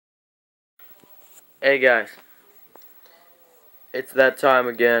Hey guys, it's that time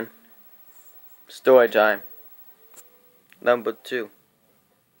again. Story time. Number 2.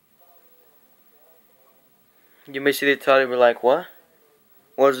 You may see the title and be like, what?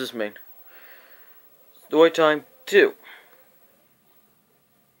 What does this mean? Story time 2.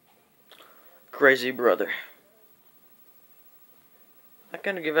 Crazy brother. I'm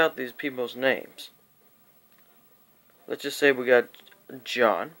gonna give out these people's names. Let's just say we got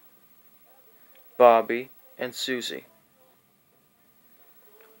John, Bobby, and Susie.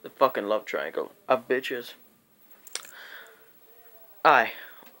 The fucking love triangle of bitches. I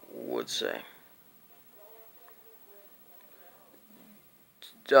would say.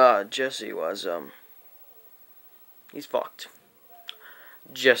 Jesse was, he's fucked.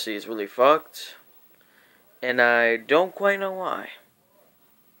 Jesse is really fucked. And I don't quite know why.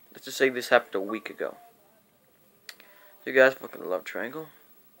 Let's just say this happened a week ago. So you guys fucking love triangle.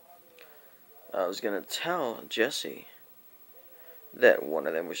 I was gonna tell Jesse that one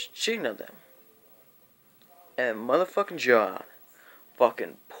of them was cheating on them. And motherfucking John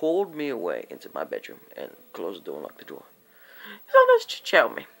fucking pulled me away into my bedroom and closed the door and locked the door. He's all nice to chat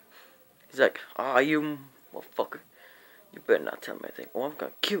with me. He's like, you motherfucker. You better not tell me anything or I'm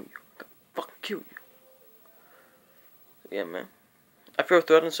gonna kill you. I'm gonna fucking kill you. Yeah, man. I feel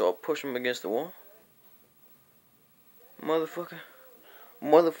threatened, so I'll push him against the wall.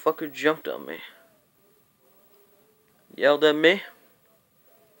 Motherfucker jumped on me. Yelled at me.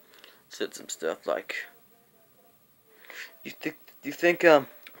 Said some stuff like, You think I'm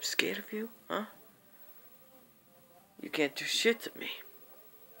scared of you, huh? You can't do shit to me.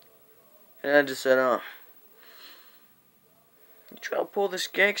 And I just said, you try to pull this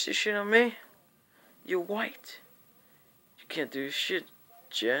gangster shit on me? You're white. You can't do shit,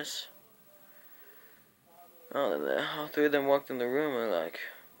 Jess. Oh, and then all three of them walked in the room and like,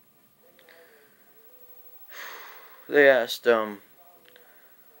 they asked,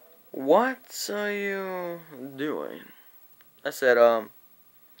 what are you doing? I said,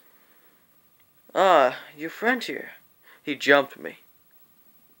 your friend here. He jumped me.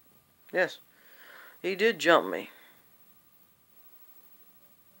 Yes, he did jump me.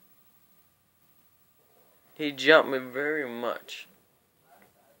 He jumped me very much.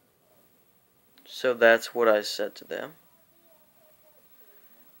 So that's what I said to them.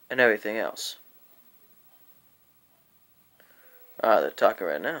 And everything else. They're talking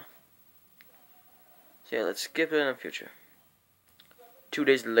right now. So yeah, let's skip it in the future. 2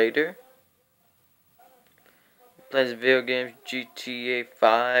 days later, plays video games, GTA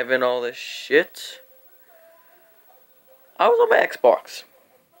 5 and all this shit. I was on my Xbox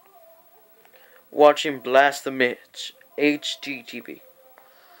watching Blast the Mitch HDTV.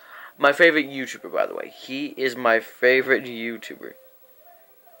 My favorite YouTuber, by the way. He is my favorite YouTuber.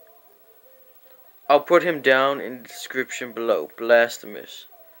 I'll put him down in the description below. Blast the Mitch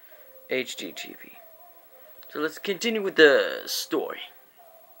HDTV. So let's continue with the story.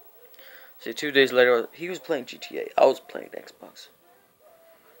 See, 2 days later, he was playing GTA. I was playing Xbox.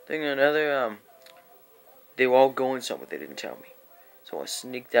 Thing or another, they were all going somewhere. They didn't tell me. So I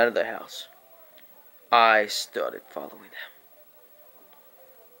sneaked out of the house. I started following them.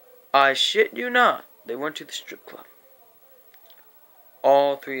 I shit you not. They went to the strip club.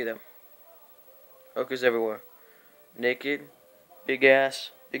 All three of them. Hookers everywhere. Naked, big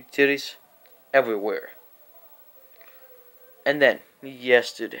ass, big titties, everywhere. And then,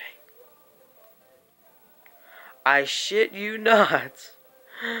 yesterday, I shit you not.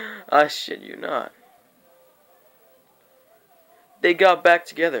 I shit you not. They got back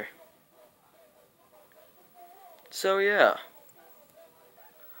together. So yeah.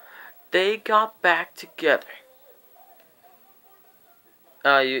 They got back together.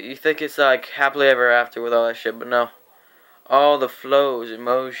 You think it's like happily ever after with all that shit, but no. All the flows,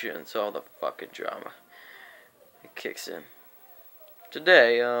 emotions, all the fucking drama. It kicks in.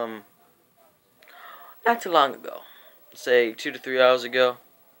 Today, not too long ago, say 2 to 3 hours ago,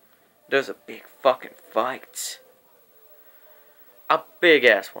 there was a big fucking fight. A big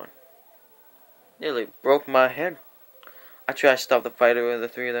ass one. Nearly broke my head. I tried to stop the fight with the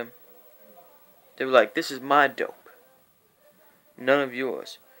three of them. They were like, this is my dope. None of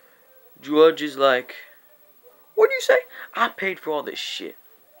yours. George is like, what do you say? I paid for all this shit.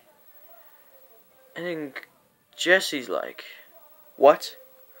 And then Jesse's like, what?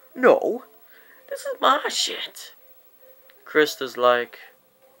 No, this is my shit. Krista's like,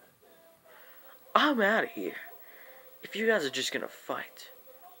 I'm out of here. If you guys are just gonna fight,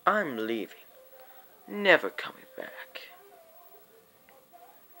 I'm leaving. Never coming back.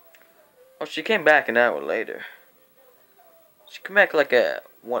 Well, she came back an hour later. She came back like at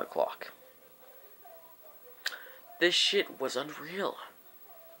 1 o'clock. This shit was unreal.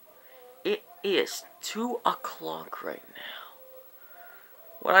 It is 2 o'clock right now.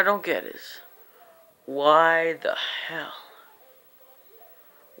 What I don't get is, why the hell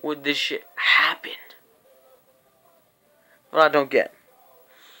would this shit happen? What I don't get.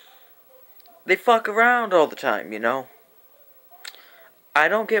 They fuck around all the time, you know? I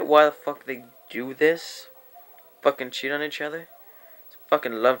don't get why the fuck they do this. Fucking cheat on each other. It's a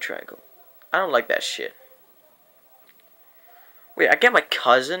fucking love triangle. I don't like that shit. Wait, I get my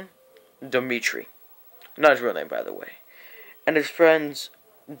cousin, Dimitri. Not his real name, by the way. And his friends,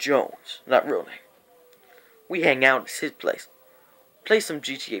 Jones. Not real name. We hang out at his place. Play some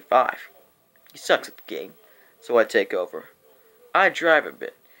GTA 5. He sucks at the game, so I take over. I drive a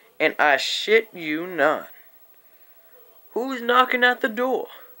bit. And I shit you not. Who's knocking at the door?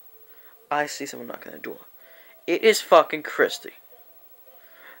 I see someone knocking at the door. It is fucking Christy.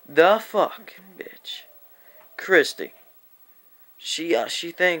 The fucking bitch. Christy.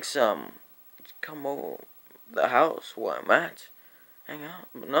 She thinks, come over the house where I'm at. Hang out.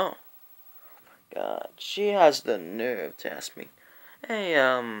 But no. God, she has the nerve to ask me, hey,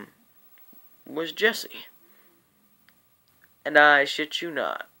 where's Jesse? And I shit you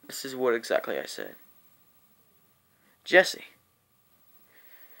not. This is what exactly I said. Jesse.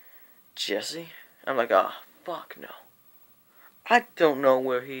 Jesse? I'm like, oh, fuck no. I don't know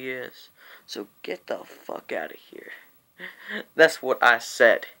where he is. So get the fuck out of here. That's what I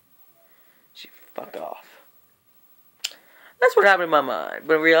said. She fuck off. That's what happened in my mind.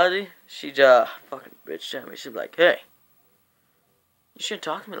 But in reality, she just fucking bitched at me. She's like, hey, you shouldn't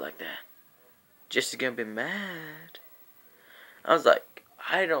talk to me like that. Jesse's gonna be mad. I was like,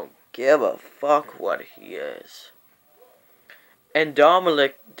 I don't give a fuck what he is. And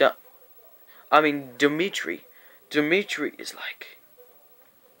Dimitri is like,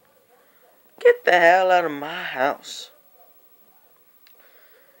 get the hell out of my house.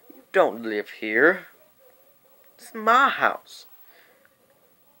 You don't live here. It's my house.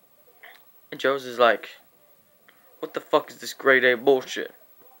 And Joe's is like, what the fuck is this grade A bullshit?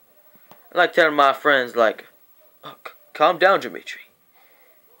 I like telling my friends, like, oh, calm down, Dimitri.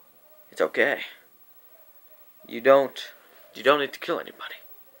 It's okay. You don't need to kill anybody.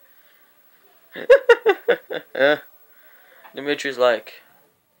 Dimitri's like,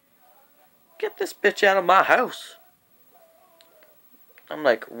 get this bitch out of my house. I'm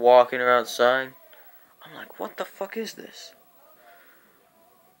like walking around outside. I'm like, what the fuck is this?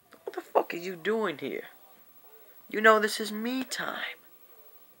 What the fuck are you doing here? You know this is me time.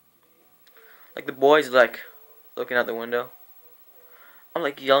 Like the boys like looking out the window. I'm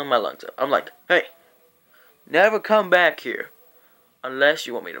like yelling my lungs up. I'm like, hey, never come back here unless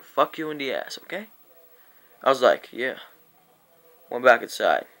you want me to fuck you in the ass, okay? I was like, yeah. Went back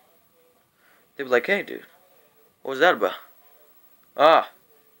inside. They were like, hey, dude, what was that about? Ah,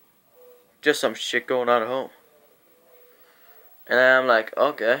 just some shit going on at home. And I'm like,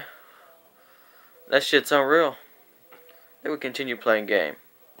 okay. That shit's unreal. They would continue playing game.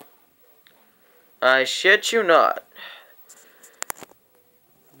 I shit you not.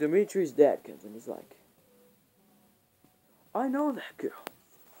 Dimitri's dad comes in. He's like, I know that girl.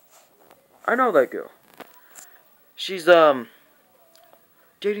 I know that girl. She's,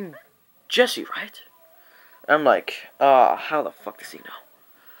 dating Jesse, right? I'm like, how the fuck does he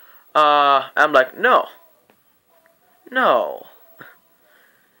know? I'm like, no. No.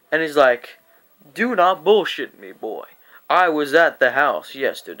 And he's like, do not bullshit me, boy. I was at the house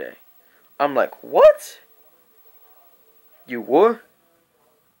yesterday. I'm like, what? You were?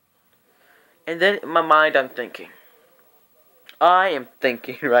 And then in my mind I'm thinking, I am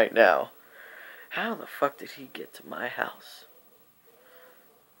thinking right now, how the fuck did he get to my house?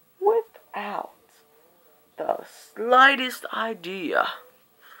 Without the slightest idea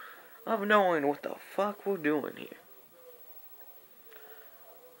of knowing what the fuck we're doing here.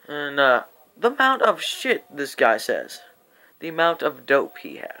 And, the amount of shit this guy says, the amount of dope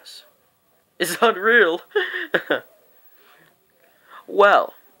he has, is unreal.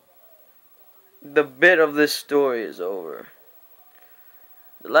 Well, the bit of this story is over.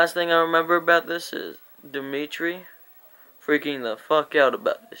 The last thing I remember about this is Dimitri freaking the fuck out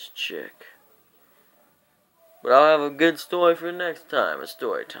about this chick. But I'll have a good story for next time, a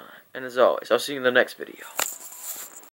story time. And as always, I'll see you in the next video.